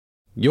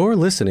You're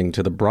listening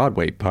to the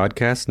Broadway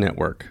Podcast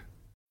Network.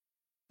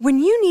 When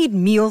you need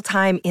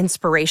mealtime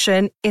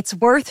inspiration, it's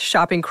worth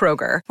shopping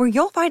Kroger, where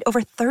you'll find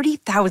over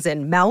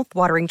 30,000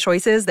 mouth-watering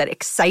choices that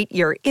excite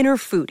your inner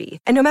foodie.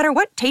 And no matter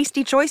what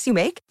tasty choice you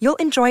make, you'll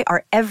enjoy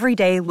our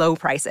everyday low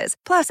prices,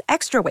 plus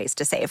extra ways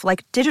to save,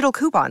 like digital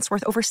coupons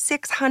worth over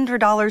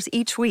 $600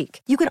 each week.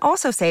 You can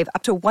also save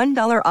up to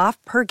 $1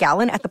 off per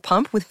gallon at the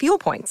pump with fuel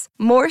points.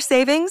 More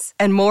savings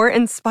and more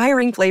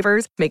inspiring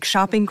flavors make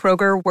shopping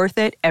Kroger worth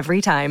it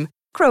every time.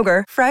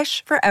 Kroger,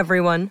 fresh for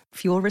everyone.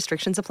 Fuel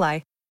restrictions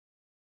apply.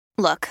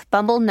 Look,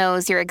 Bumble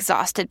knows you're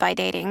exhausted by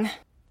dating.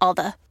 All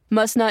the,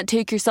 must not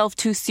take yourself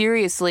too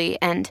seriously,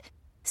 and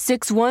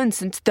 6'1"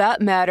 since that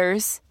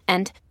matters,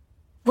 and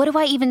what do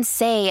I even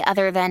say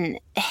other than,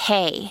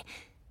 hey?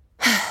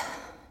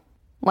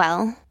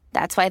 Well,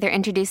 that's why they're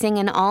introducing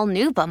an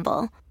all-new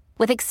Bumble,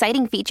 with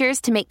exciting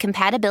features to make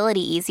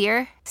compatibility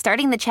easier,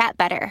 starting the chat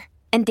better,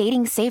 and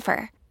dating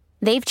safer.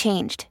 They've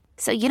changed,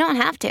 so you don't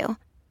have to.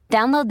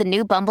 Download the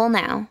new Bumble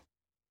now.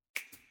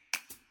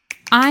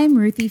 I'm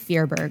Ruthie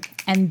Fierberg,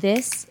 and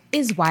this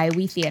is Why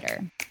We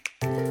Theater,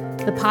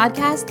 the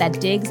podcast that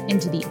digs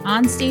into the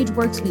onstage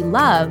works we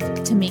love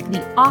to make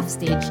the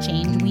offstage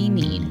change we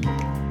need.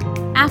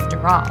 After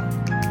all,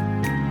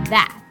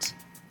 that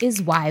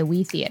is Why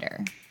We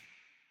Theater.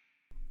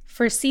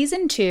 For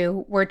Season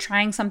 2, we're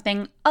trying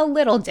something a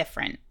little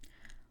different.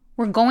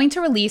 We're going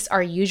to release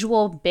our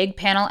usual big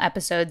panel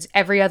episodes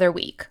every other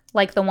week,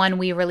 like the one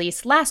we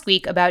released last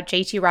week about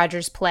J.T.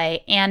 Rogers'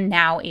 play and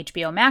now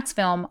HBO Max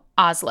film,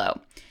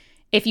 Oslo.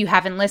 If you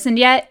haven't listened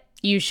yet,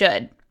 you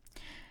should.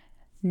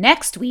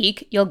 Next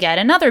week, you'll get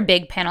another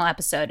big panel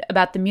episode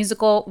about the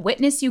musical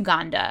Witness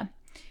Uganda.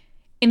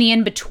 In the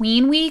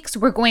in-between weeks,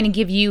 we're going to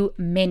give you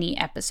mini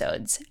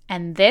episodes,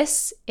 and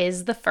this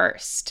is the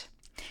first.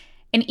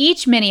 In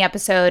each mini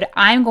episode,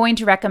 I'm going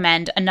to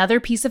recommend another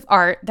piece of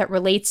art that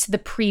relates to the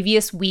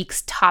previous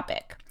week's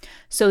topic.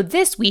 So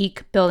this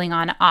week, building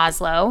on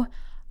Oslo,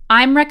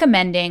 I'm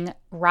recommending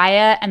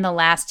Raya and the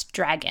Last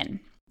Dragon.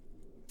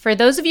 For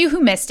those of you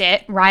who missed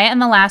it, Raya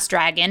and the Last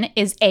Dragon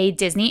is a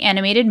Disney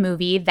animated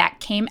movie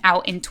that came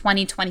out in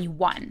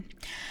 2021.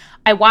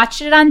 I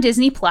watched it on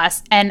Disney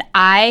Plus, and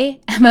I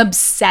am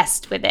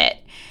obsessed with it.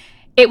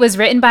 It was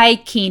written by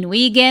Keen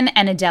Wiegand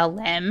and Adele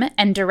Lim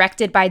and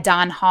directed by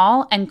Don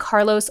Hall and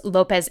Carlos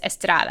Lopez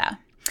Estrada.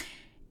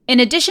 In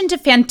addition to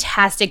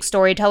fantastic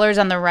storytellers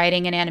on the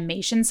writing and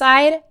animation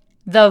side,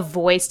 the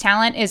voice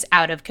talent is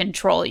out of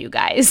control, you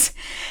guys.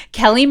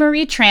 Kelly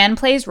Marie Tran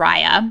plays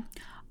Raya,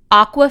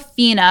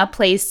 Awkwafina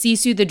plays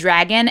Sisu the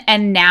Dragon,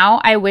 and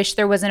now I wish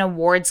there was an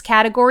awards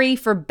category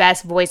for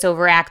Best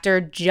Voiceover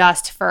Actor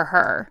just for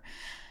her.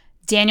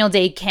 Daniel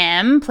Day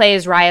Kim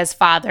plays Raya's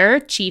father,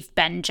 Chief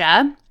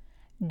Benja.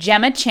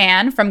 Gemma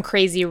Chan from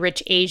Crazy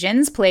Rich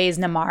Asians plays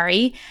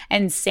Namari,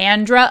 and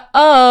Sandra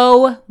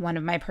Oh, one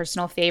of my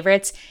personal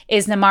favorites,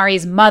 is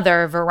Namari's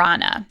mother,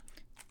 Varana.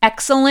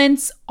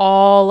 Excellence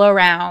all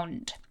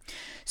around.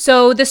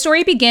 So the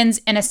story begins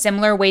in a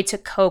similar way to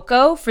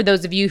Coco, for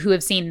those of you who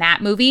have seen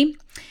that movie,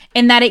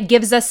 in that it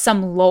gives us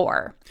some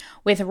lore.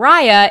 With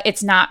Raya,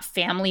 it's not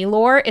family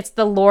lore, it's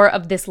the lore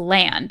of this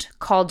land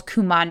called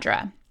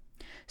Kumandra.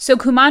 So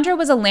Kumandra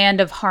was a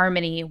land of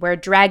harmony where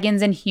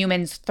dragons and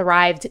humans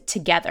thrived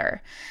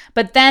together.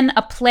 But then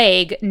a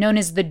plague known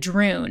as the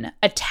Droon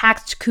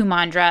attacked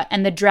Kumandra,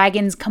 and the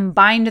dragons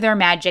combined their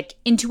magic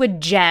into a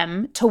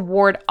gem to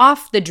ward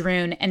off the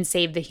Droon and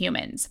save the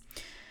humans.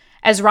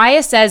 As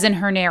Raya says in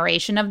her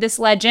narration of this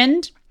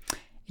legend,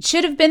 it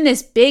should have been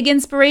this big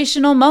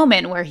inspirational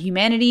moment where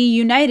humanity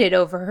united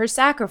over her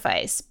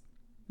sacrifice,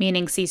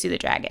 meaning Sisu the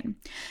dragon.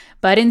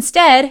 But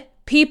instead,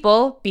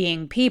 people,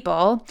 being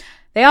people,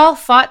 they all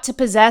fought to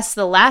possess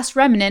the last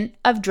remnant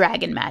of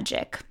dragon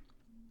magic.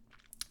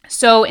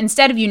 So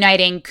instead of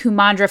uniting,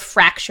 Kumandra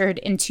fractured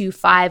into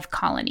 5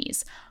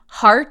 colonies: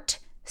 heart,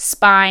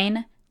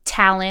 spine,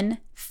 talon,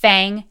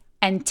 fang,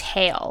 and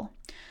tail.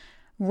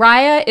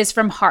 Raya is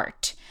from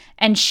heart,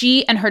 and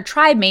she and her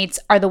tribe mates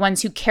are the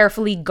ones who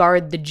carefully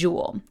guard the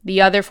jewel.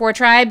 The other 4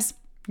 tribes,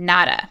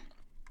 nada.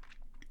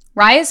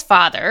 Raya's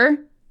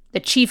father, the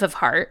chief of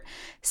heart,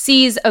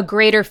 sees a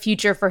greater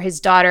future for his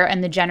daughter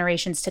and the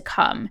generations to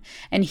come,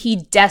 and he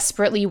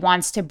desperately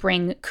wants to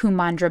bring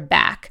Kumandra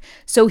back.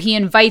 So he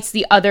invites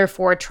the other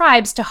 4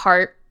 tribes to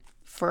Heart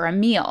for a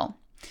meal.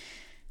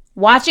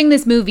 Watching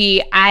this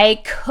movie,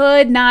 I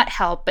could not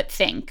help but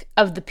think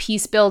of the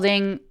peace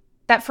building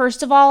that,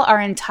 first of all,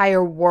 our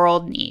entire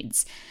world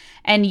needs.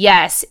 And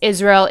yes,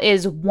 Israel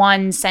is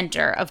one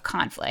center of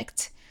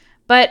conflict.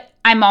 But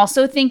I'm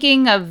also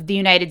thinking of the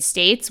United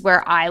States,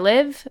 where I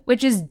live,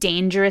 which is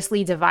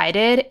dangerously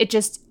divided. It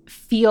just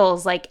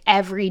feels like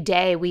every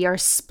day we are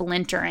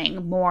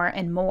splintering more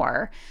and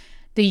more.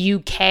 The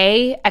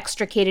UK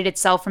extricated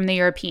itself from the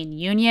European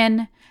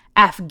Union.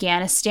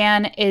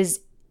 Afghanistan is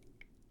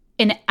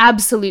in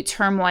absolute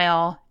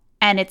turmoil,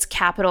 and its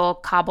capital,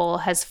 Kabul,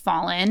 has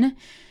fallen.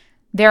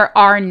 There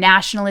are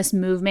nationalist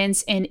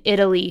movements in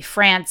Italy,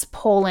 France,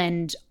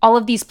 Poland, all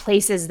of these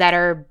places that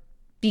are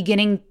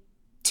beginning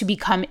to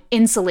become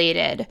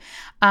insulated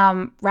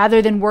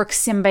rather than work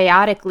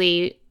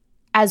symbiotically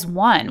as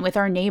one with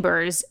our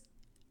neighbors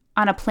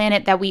on a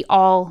planet that we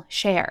all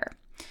share.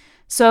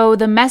 So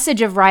the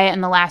message of Raya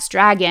and the Last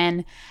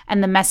Dragon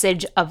and the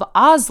message of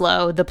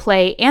Oslo, the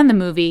play and the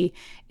movie,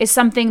 is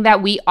something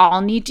that we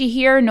all need to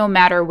hear no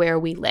matter where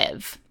we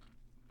live.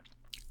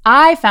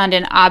 I found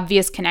an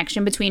obvious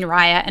connection between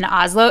Raya and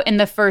Oslo in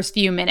the first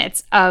few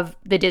minutes of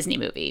the Disney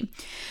movie.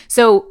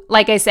 So,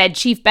 like I said,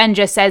 Chief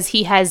Benja says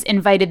he has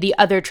invited the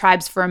other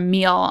tribes for a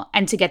meal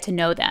and to get to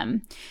know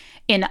them.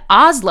 In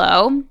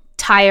Oslo,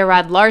 Taya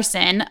Rad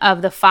Larsen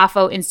of the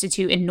Fafo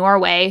Institute in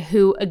Norway,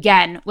 who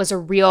again is a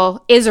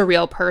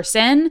real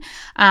person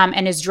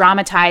and is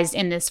dramatized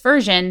in this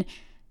version,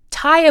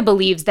 Taya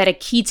believes that a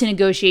key to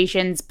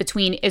negotiations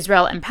between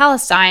Israel and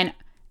Palestine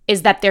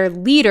is that their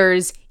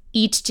leaders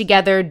eat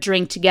together,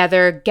 drink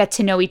together, get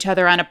to know each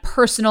other on a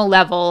personal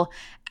level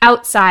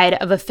outside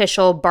of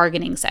official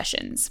bargaining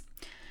sessions.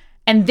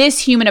 And this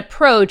human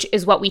approach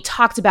is what we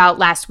talked about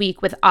last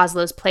week with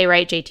Oslo's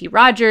playwright J.T.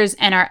 Rogers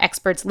and our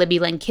experts Libby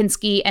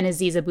Lenkinski and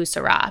Aziz Abu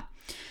Sarah.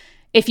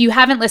 If you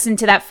haven't listened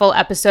to that full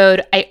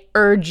episode, I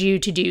urge you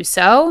to do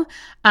so.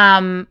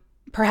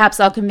 Perhaps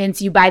I'll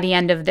convince you by the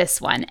end of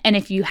this one. And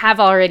if you have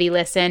already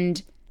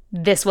listened,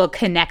 this will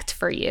connect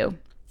for you.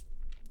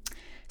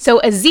 So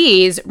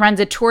Aziz runs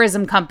a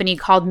tourism company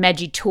called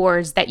Meji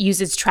Tours that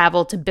uses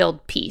travel to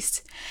build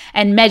peace.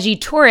 And Meji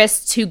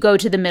tourists who go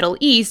to the Middle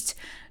East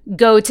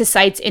go to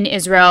sites in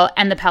Israel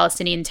and the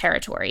Palestinian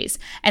territories.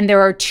 And there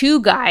are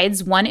two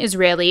guides, one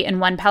Israeli and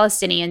one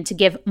Palestinian, to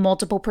give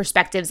multiple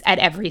perspectives at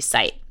every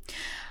site.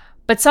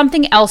 But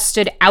something else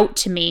stood out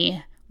to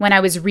me when I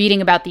was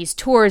reading about these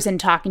tours and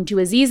talking to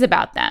Aziz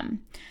about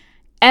them.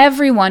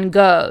 Everyone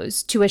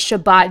goes to a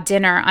Shabbat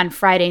dinner on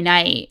Friday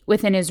night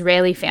with an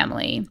Israeli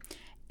family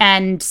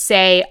and,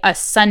 say, a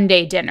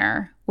Sunday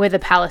dinner with a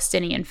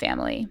Palestinian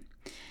family.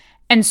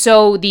 And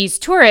so these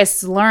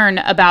tourists learn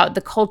about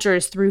the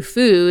cultures through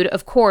food,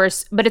 of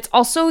course, but it's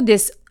also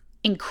this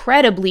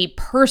incredibly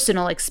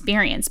personal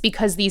experience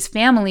because these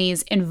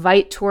families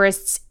invite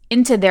tourists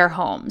into their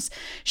homes,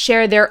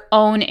 share their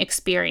own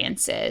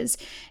experiences.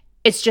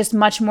 It's just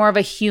much more of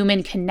a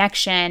human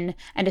connection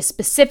and a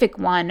specific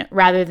one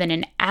rather than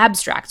an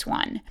abstract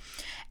one.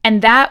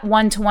 And that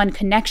one-to-one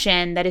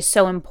connection that is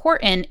so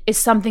important is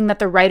something that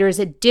the writers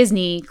at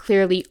Disney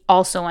clearly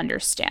also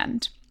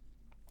understand.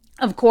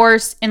 Of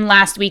course, in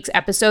last week's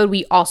episode,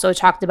 we also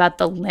talked about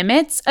the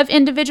limits of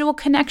individual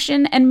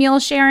connection and meal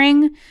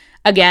sharing.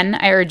 Again,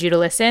 I urge you to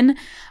listen.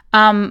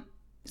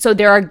 So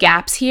there are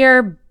gaps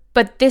here,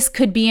 but this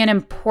could be an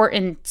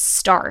important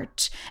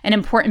start, an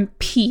important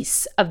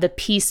piece of the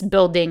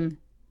peace-building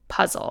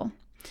puzzle.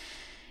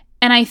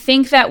 And I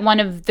think that one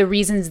of the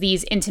reasons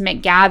these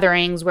intimate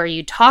gatherings where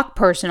you talk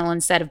personal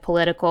instead of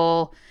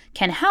political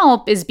can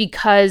help is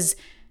because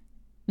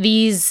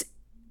these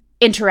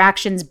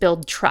interactions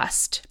build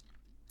trust.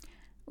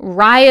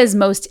 Raya's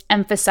most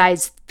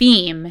emphasized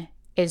theme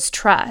is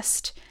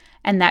trust,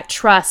 and that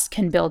trust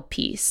can build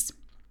peace.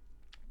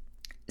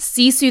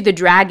 Sisu the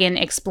dragon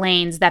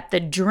explains that the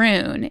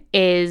Droon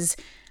is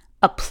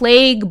a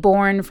plague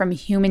born from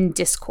human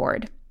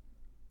discord.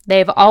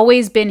 They've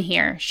always been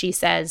here, she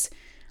says,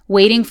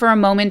 waiting for a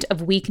moment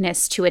of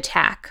weakness to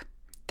attack.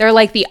 They're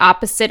like the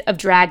opposite of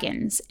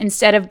dragons.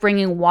 Instead of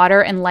bringing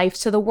water and life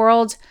to the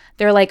world,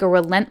 they're like a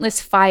relentless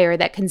fire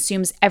that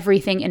consumes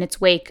everything in its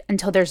wake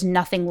until there's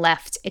nothing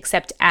left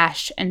except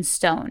ash and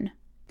stone.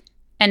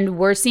 And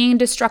we're seeing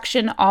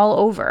destruction all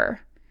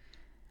over.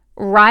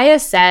 Raya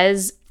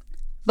says,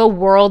 "The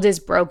world is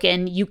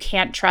broken, you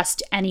can't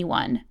trust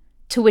anyone."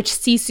 To which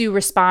Sisu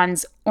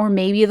responds, "Or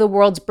maybe the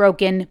world's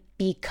broken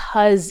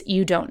because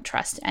you don't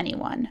trust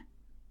anyone."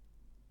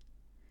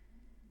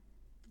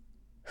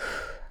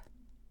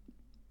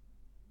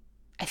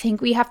 I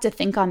think we have to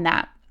think on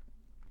that.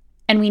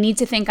 And we need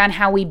to think on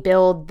how we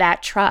build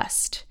that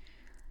trust.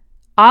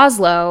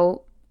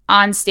 Oslo,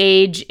 on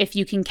stage, if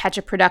you can catch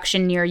a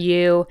production near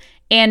you,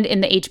 and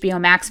in the HBO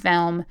Max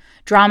film,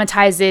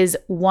 dramatizes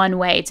one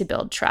way to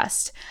build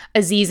trust.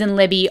 Aziz and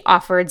Libby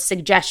offered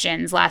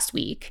suggestions last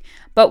week.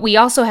 But we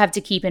also have to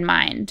keep in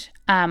mind,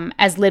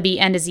 as Libby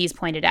and Aziz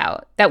pointed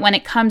out, that when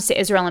it comes to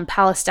Israel and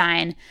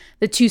Palestine,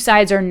 the two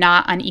sides are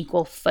not on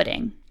equal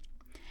footing.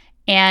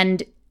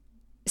 And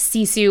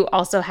Sisu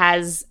also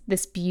has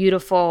this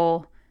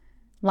beautiful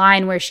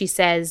line where she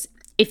says,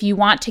 if you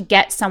want to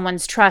get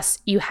someone's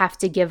trust, you have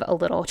to give a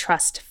little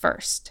trust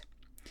first.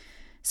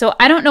 So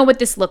I don't know what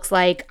this looks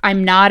like.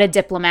 I'm not a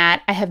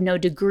diplomat. I have no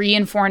degree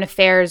in foreign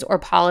affairs or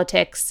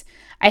politics.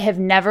 I have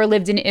never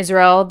lived in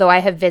Israel, though I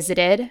have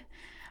visited.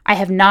 I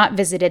have not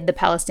visited the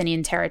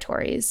Palestinian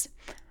territories.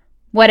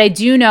 What I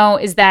do know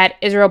is that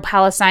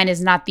Israel-Palestine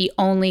is not the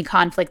only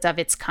conflict of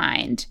its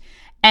kind.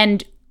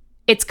 And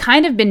it's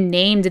kind of been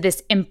named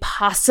this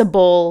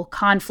impossible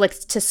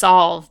conflict to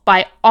solve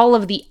by all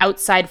of the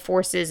outside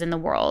forces in the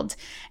world.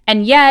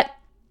 And yet,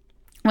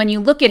 when you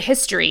look at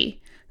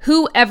history,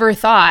 Who ever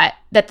thought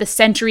that the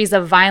centuries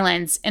of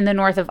violence in the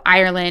north of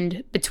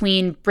Ireland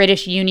between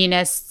British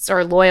Unionists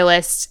or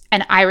Loyalists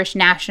and Irish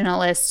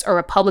nationalists or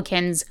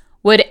Republicans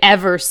would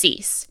ever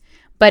cease?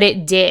 But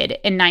it did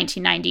in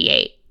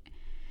 1998.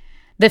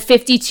 The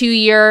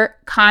 52-year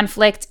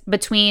conflict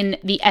between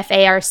the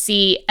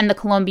FARC and the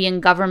Colombian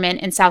government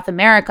in South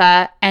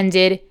America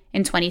ended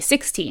in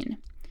 2016.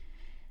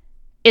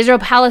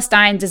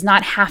 Israel-Palestine does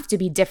not have to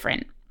be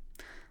different.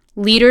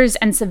 Leaders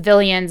and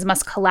civilians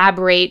must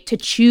collaborate to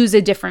choose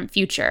a different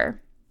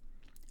future.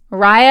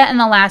 Raya and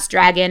the Last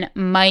Dragon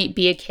might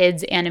be a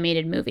kids'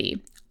 animated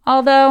movie,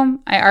 although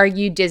I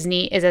argue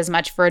Disney is as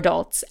much for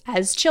adults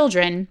as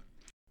children.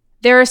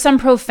 There are some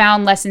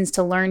profound lessons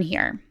to learn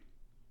here.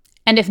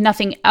 And if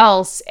nothing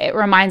else, it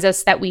reminds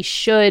us that we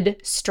should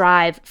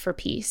strive for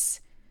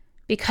peace.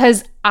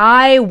 Because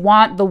I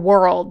want the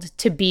world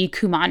to be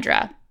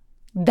Kumandra.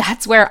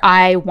 That's where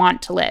I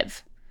want to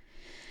live.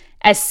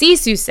 As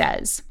Sisu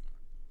says,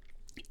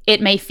 it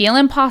may feel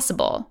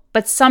impossible,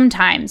 but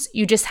sometimes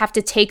you just have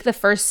to take the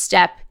first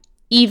step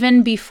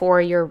even before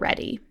you're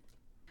ready.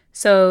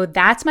 So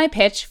that's my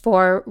pitch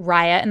for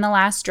Raya and the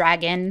Last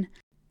Dragon.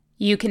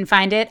 You can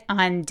find it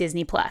on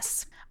Disney+.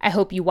 I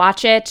hope you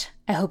watch it,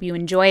 I hope you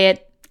enjoy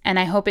it, and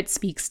I hope it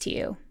speaks to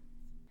you.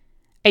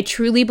 I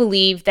truly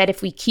believe that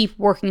if we keep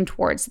working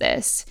towards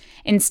this,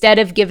 instead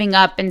of giving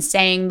up and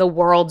saying the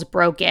world's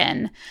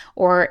broken,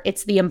 or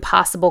it's the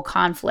impossible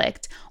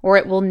conflict, or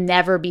it will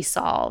never be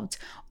solved,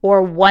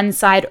 or one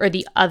side or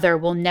the other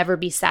will never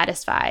be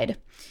satisfied,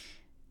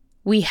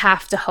 we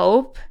have to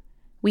hope,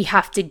 we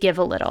have to give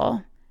a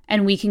little,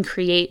 and we can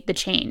create the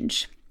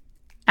change.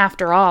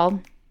 After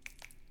all,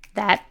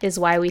 that is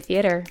why we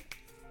theater.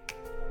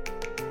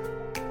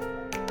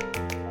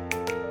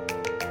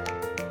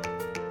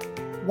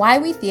 Why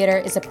We Theater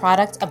is a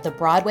product of the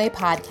Broadway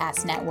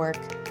Podcast Network.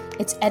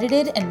 It's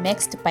edited and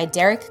mixed by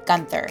Derek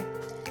Gunther.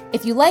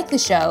 If you like the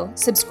show,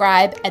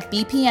 subscribe at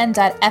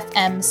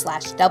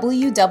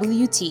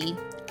bpn.fm/WWT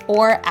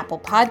or Apple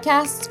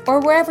Podcasts or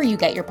wherever you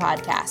get your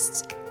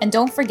podcasts. And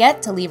don't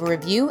forget to leave a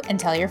review and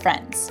tell your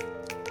friends.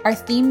 Our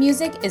theme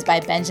music is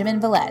by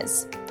Benjamin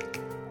Velez.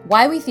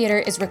 Why We Theater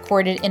is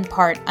recorded in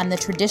part on the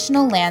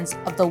traditional lands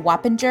of the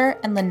Wappinger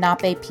and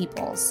Lenape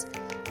peoples.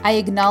 I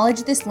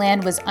acknowledge this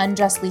land was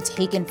unjustly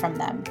taken from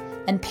them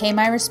and pay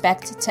my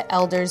respect to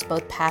elders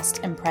both past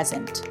and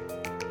present.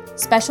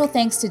 Special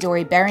thanks to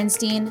Dori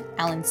Berenstein,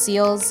 Alan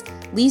Seals,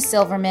 Lee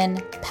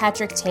Silverman,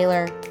 Patrick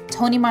Taylor,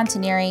 Tony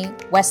Montaneri,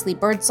 Wesley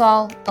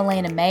Birdsall,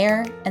 Elena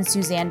Mayer, and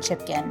Suzanne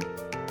Chipkin.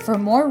 For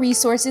more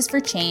resources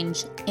for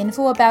change,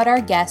 info about our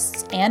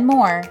guests, and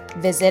more,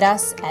 visit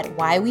us at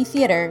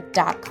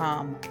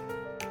whywetheater.com.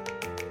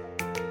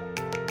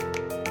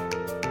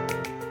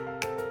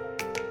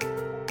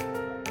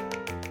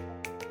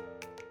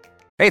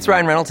 Hey, it's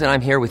Ryan Reynolds, and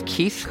I'm here with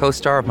Keith,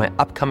 co-star of my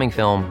upcoming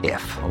film,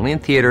 If, only in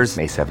theaters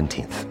May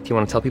 17th. Do you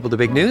want to tell people the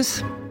big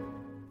news?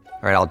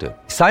 All right, I'll do it.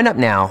 Sign up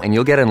now and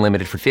you'll get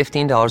unlimited for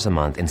 $15 a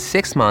month and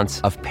 6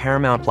 months of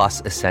Paramount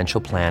Plus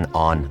Essential Plan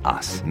on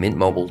us.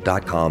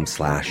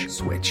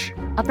 MintMobile.com/switch.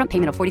 Upfront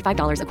payment of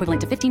 $45 equivalent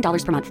to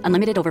 $15 per month.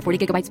 Unlimited over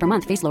 40 gigabytes per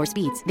month. Face lower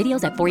speeds.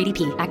 Videos at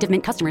 480p. Active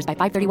Mint customers by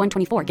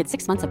 531.24 get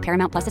 6 months of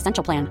Paramount Plus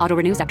Essential Plan. Auto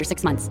renews after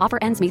 6 months. Offer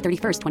ends May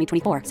 31st,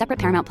 2024. Separate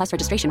Paramount Plus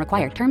registration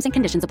required. Terms and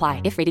conditions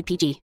apply if rated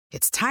PG.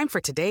 It's time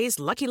for today's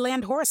Lucky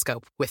Land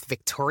horoscope with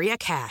Victoria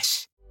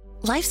Cash.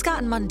 Life's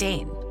gotten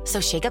mundane,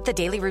 so shake up the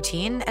daily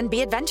routine and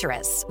be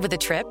adventurous with a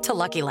trip to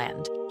Lucky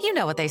Land. You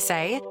know what they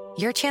say,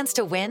 your chance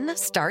to win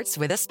starts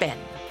with a spin.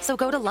 So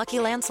go to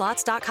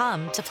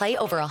LuckyLandSlots.com to play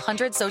over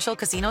 100 social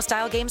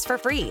casino-style games for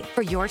free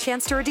for your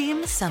chance to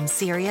redeem some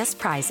serious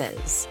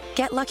prizes.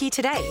 Get lucky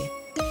today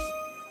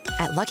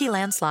at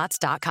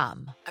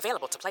LuckyLandSlots.com.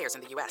 Available to players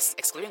in the U.S.,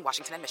 excluding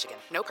Washington and Michigan.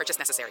 No purchase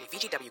necessary.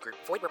 VGW Group.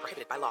 Void where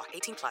prohibited by law.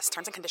 18+.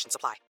 Terms and conditions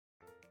apply.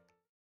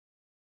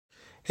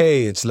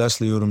 Hey, it's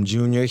Leslie Odom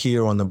Jr.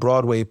 here on the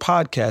Broadway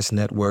Podcast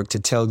Network to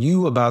tell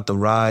you about the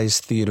Rise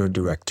Theater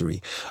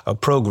Directory, a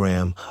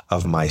program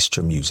of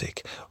Maestro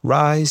Music.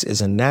 Rise is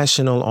a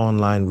national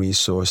online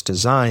resource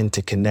designed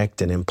to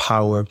connect and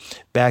empower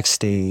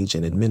backstage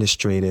and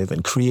administrative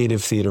and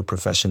creative theater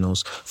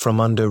professionals from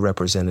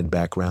underrepresented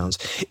backgrounds.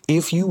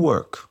 If you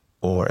work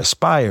or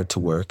aspire to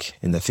work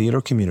in the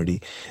theater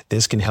community,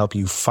 this can help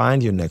you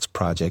find your next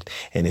project.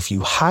 And if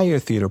you hire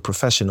theater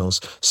professionals,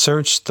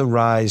 search the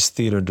Rise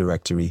Theater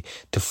Directory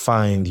to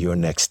find your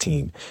next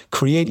team.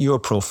 Create your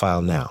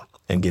profile now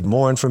and get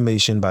more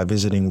information by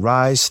visiting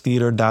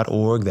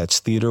risetheater.org. That's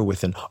theater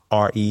with an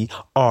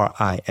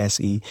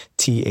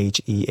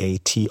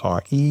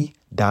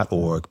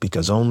RERISETHEATRE.org,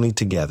 because only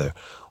together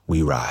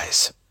we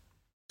rise.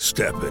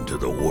 Step into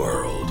the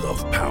world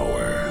of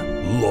power,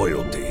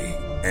 loyalty,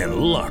 and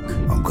luck.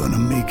 I'm gonna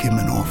make him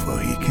an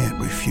offer he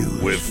can't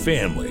refuse. With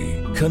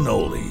family,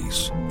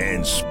 cannolis,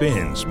 and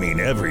spins mean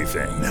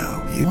everything.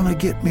 Now, you wanna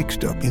get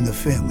mixed up in the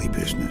family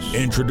business.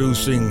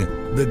 Introducing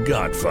The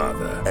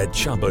Godfather at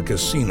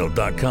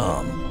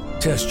ChumbaCasino.com.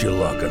 Test your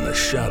luck in the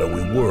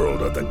shadowy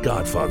world of The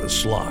Godfather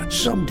slot.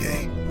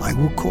 Someday, I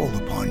will call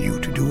upon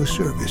you to do a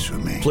service for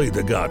me. Play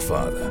The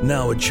Godfather,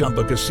 now at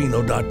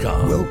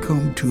ChumbaCasino.com.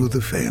 Welcome to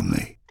the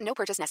family. No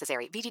purchase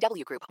necessary.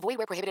 VGW Group. Void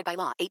where prohibited by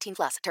law.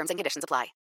 18+. Terms and conditions apply.